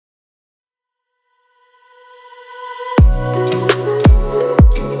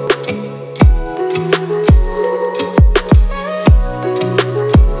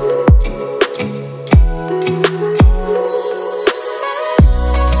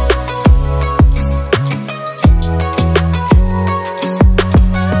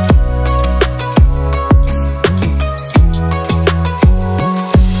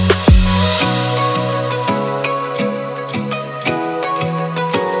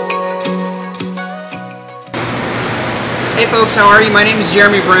Hey folks, how are you? My name is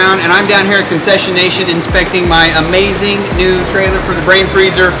Jeremy Brown and I'm down here at Concession Nation inspecting my amazing new trailer for the Brain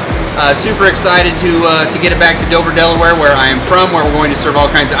Freezer. Super excited to get it back to Dover, Delaware, where I am from, where we're going to serve all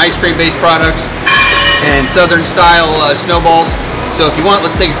kinds of ice cream based products and southern style snowballs. So if you want,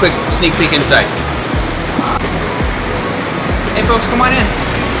 let's take a quick sneak peek inside. Hey folks, come on in.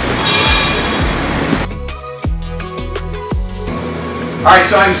 Alright,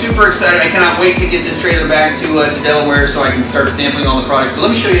 so I'm super excited. I cannot wait to get this trailer back to Delaware so I can start sampling all the products. But let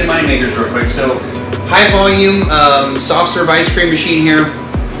me show you the money makers real quick. So, high volume soft serve ice cream machine here,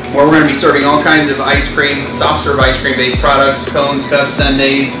 where we're going to be serving all kinds of ice cream, soft serve ice cream based products, cones, cups,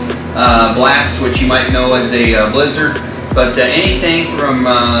 sundaes, blasts, which you might know as a blizzard. But anything from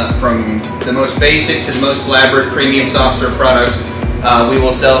the most basic to the most elaborate premium soft serve products we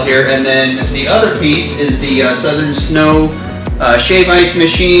will sell here. And then the other piece is the Southern Snow shave ice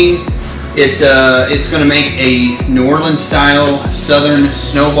machine. It's going to make a New Orleans style southern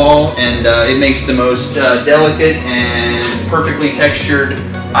snowball, and it makes the most delicate and perfectly textured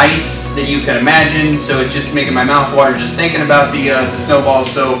ice that you can imagine. So it's just making my mouth water just thinking about the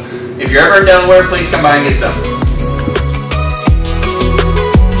snowballs. So if you're ever in Delaware, please come by and get some.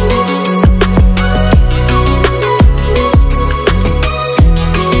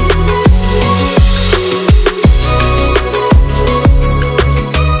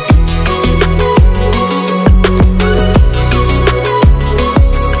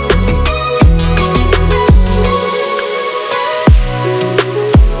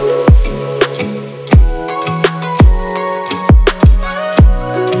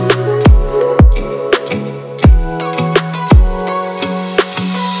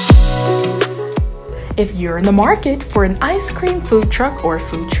 If you're in the market for an ice cream food truck or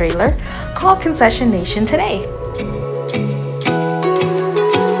food trailer, call Concession Nation today.